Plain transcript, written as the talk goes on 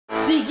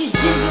niggas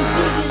digging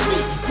big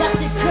elite. Got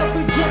the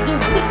coverage of the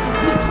week.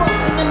 We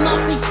crossing them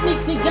off they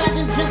sneaks and got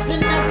them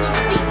jumping out their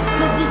seat.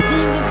 Cause it's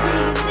digging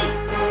big elite.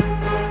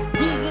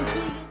 Digging big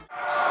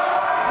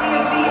elite.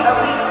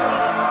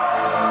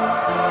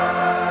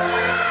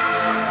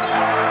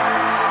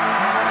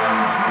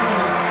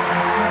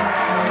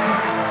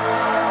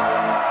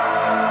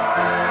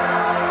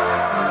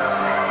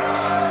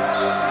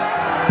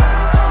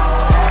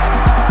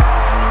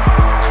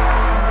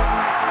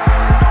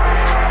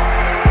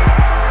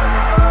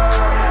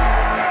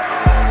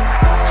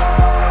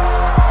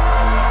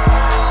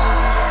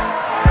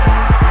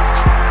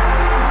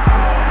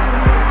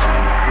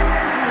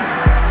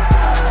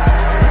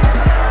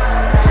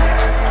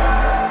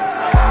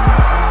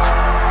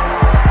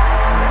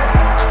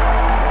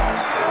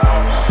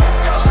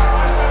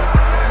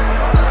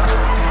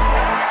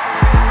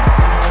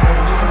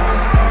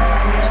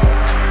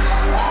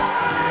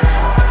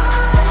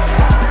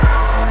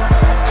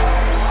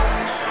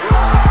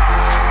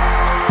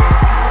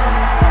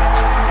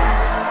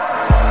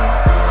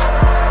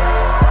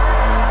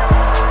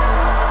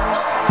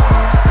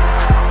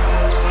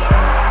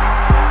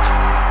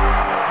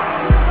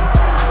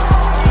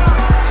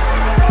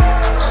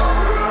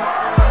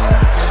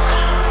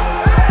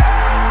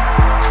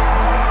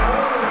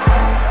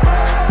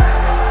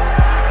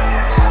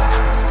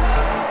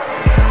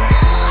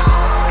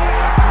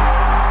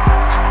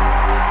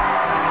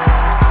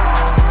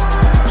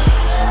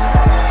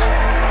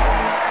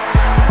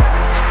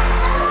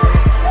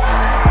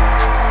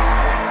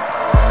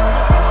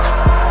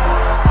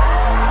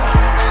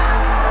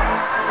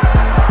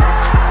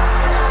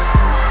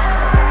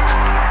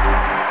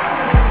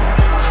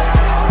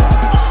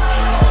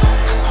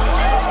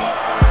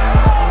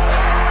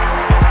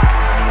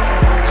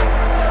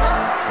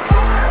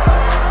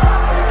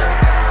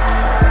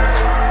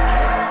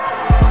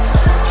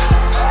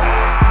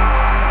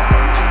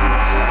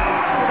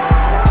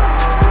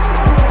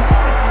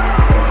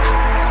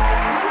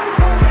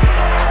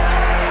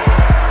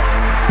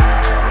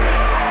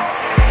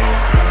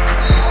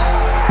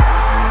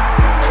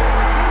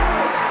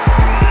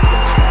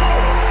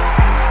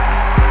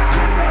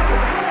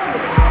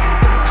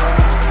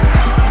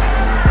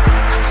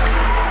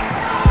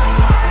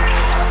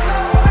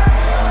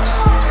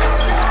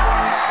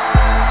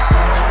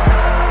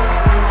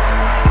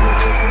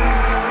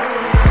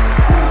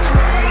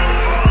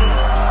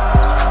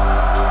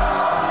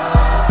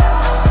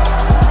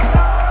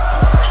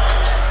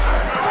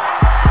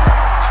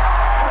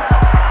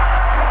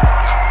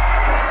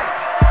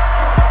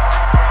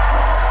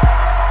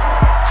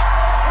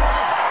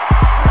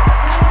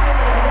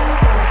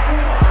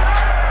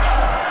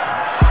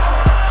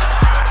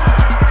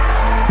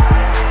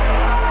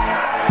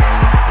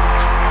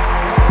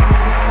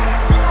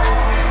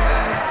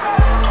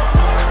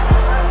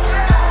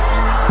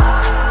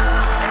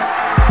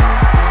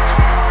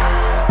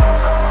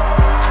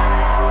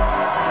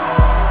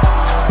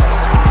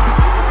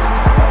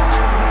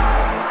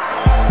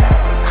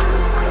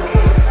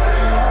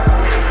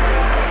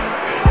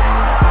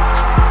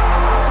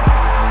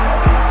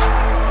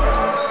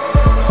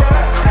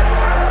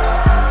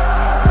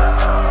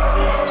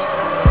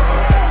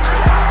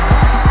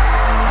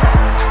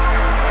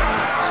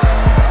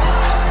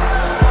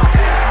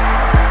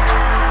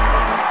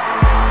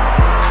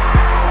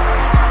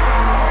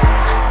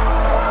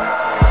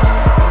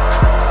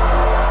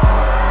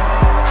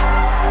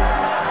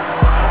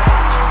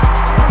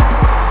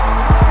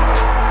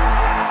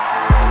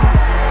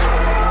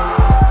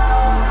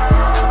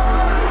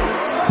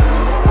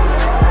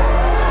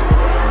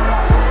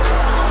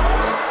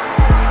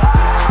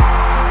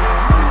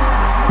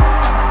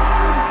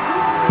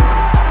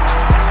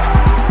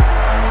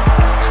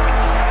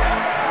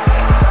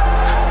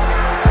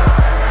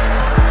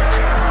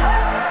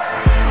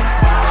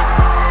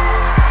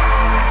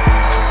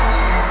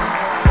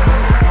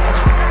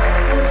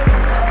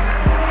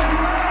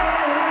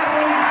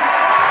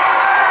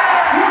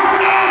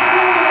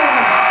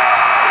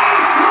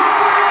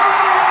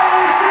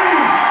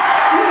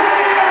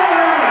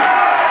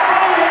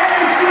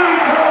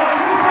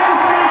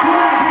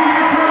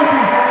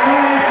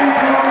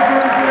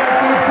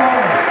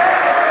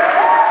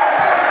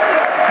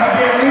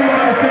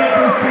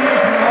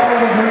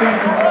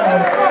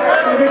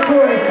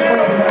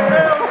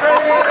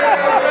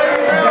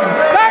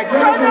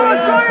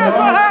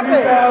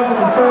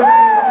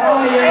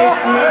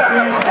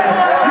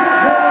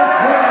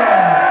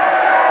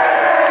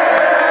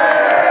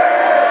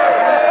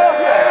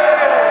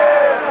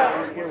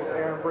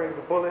 Aaron Briggs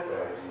of Bullis.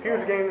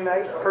 Huge game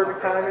tonight,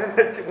 perfect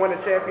timing, won a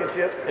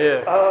championship.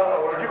 Yeah.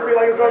 Did you feel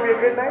like it was going to be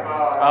a good night?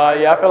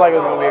 Yeah, I feel like it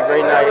was going to be a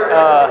great night.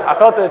 I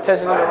felt the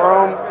tension in the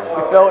room.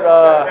 We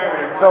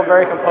felt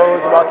very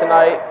composed about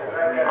tonight.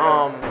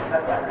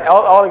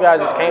 All the guys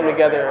just came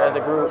together as a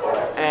group,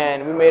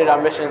 and we made it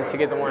our mission to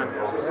get the win.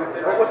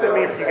 What's it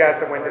mean for you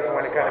guys to win this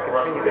one and kind of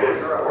continue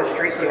the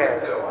streak you had?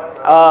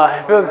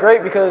 It feels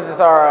great because it's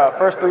our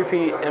first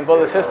three-peat in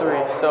Bullis history.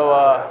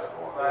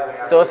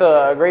 So it's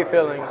a great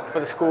feeling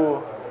for the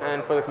school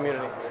and for the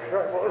community.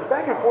 Well, it was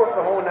back and forth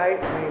the whole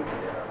night. I mean,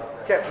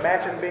 kept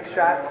matching big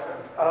shots.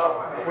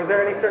 Was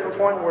there any certain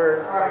point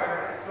where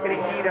any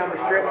key down the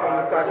stretch when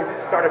you thought you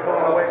started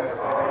pulling away?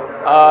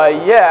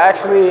 Yeah,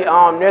 actually,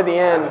 near the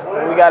end,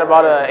 we got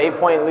about an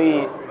 8-point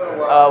lead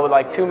with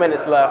like 2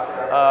 minutes left.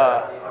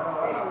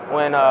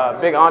 When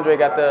Big Andre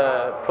got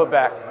the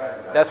putback,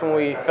 that's when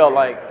we felt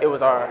like it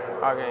was our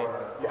game.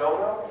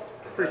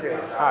 Appreciate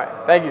it. All right,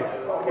 thank you.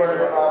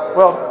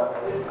 Well,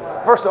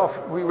 first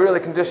off, we really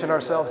conditioned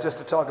ourselves just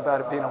to talk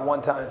about it being a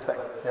one-time thing.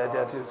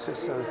 It's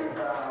just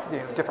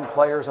different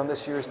players on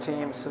this year's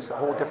team. It's just a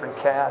whole different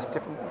cast,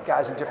 different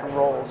guys in different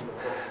roles.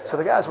 So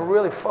the guys were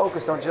really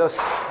focused on just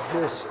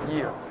this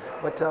year.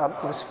 But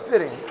it was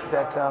fitting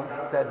that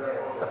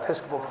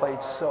Episcopal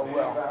played so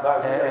well,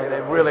 and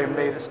they really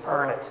made us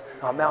earn it.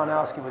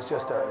 Malinowski was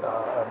just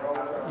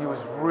he was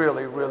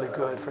really, really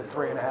good for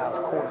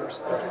 3.5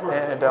 quarters.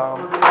 And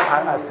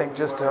I think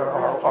just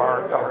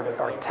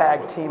our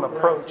tag team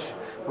approach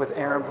with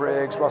Aaron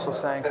Briggs, Russell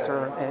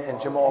Sangster, and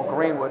Jamal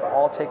Greenwood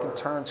all taking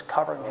turns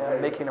covering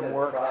him, making him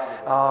work,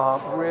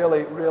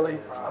 really, really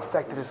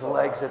affected his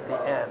legs at the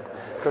end.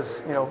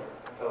 Because, you know,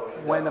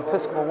 when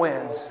Episcopal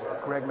wins,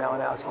 Greg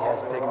Malinowski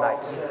has big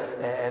nights,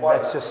 and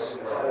that's just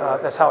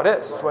that's how it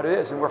is. It's what it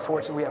is, and we're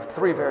fortunate. We have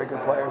 3 very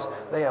good players.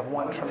 They have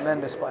 1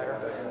 tremendous player,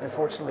 and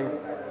fortunately,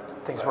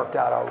 things worked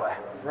out our way.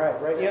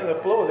 Right. Yeah, the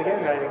flow of the game,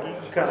 I think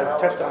you kind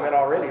of touched on that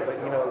already, but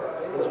you know,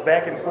 it was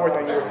back and forth,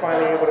 and you were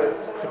finally able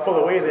to pull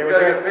away there. Was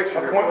there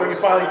a point where you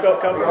finally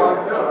felt comfortable?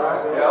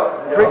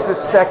 Briggs'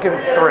 second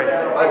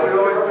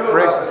 3.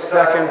 Briggs'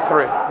 second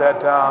 3.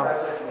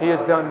 That he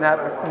has done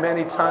that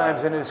many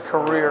times in his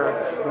career.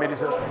 I mean,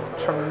 he's a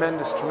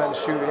tremendous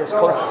shooter. He has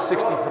close to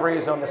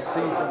 63s on the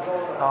season,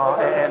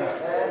 and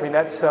I mean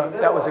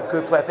that was a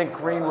good play. I think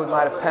Greenwood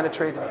might have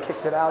penetrated and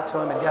kicked it out to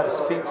him and got his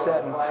feet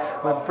set. And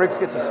when Briggs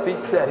gets his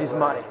feet set, he's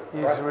money.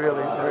 He's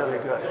really, really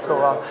good.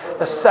 So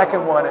the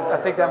second one, I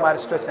think that might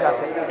have stretched it out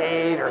to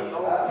 8 or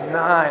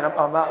 9.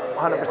 I'm not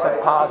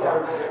 100%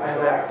 positive.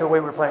 And then the way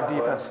we're playing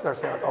defense, they're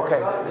feeling, okay,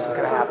 this is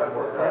going to happen.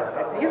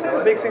 Yeah. He's had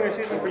a big senior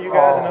season for you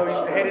guys. I know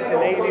he's headed to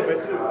Navy, but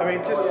I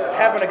mean, just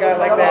having a guy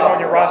like that on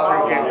your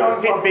roster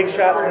and getting big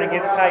shots when it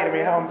gets tight. I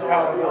mean, how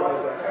important is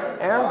that?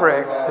 Aaron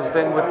Briggs has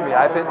been with me.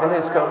 I've been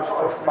his coach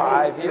for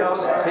 5 years.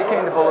 So he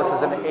came to Bullis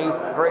as an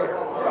 8th grader.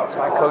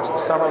 So I coached the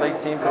summer league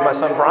team because my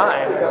son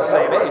Brian is the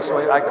same age. So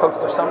I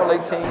coached the summer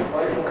league team,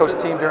 coached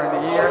the team during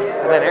the year,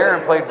 and then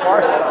Aaron played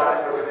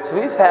varsity. So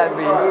he's had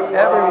me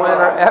every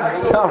winter, every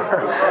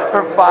summer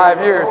for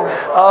 5 years.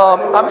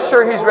 I'm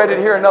sure he's ready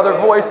to hear another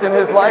voice in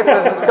his life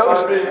as his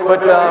coach,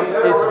 but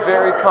it's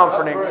very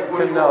comforting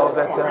to know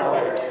that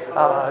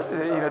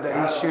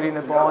that he's shooting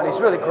the ball, and he's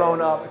really grown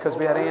up because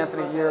we had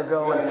Anthony a year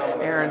ago, and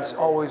Aaron's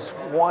always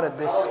wanted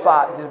this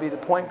spot to be the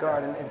point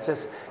guard, and it's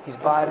just he's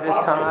bided his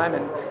time,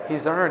 and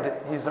he's earned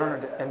it.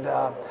 And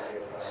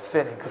it's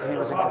fitting because he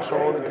was in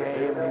control of the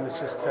game, and he was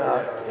just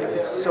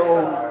it's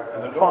so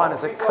fun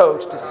as a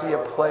coach to see a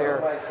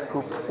player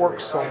who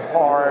works so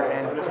hard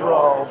and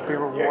grow be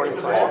rewarded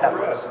for his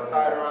efforts.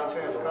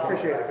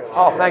 Appreciate it, Coach.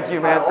 Oh, thank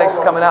you, man. Thanks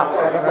for coming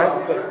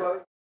out.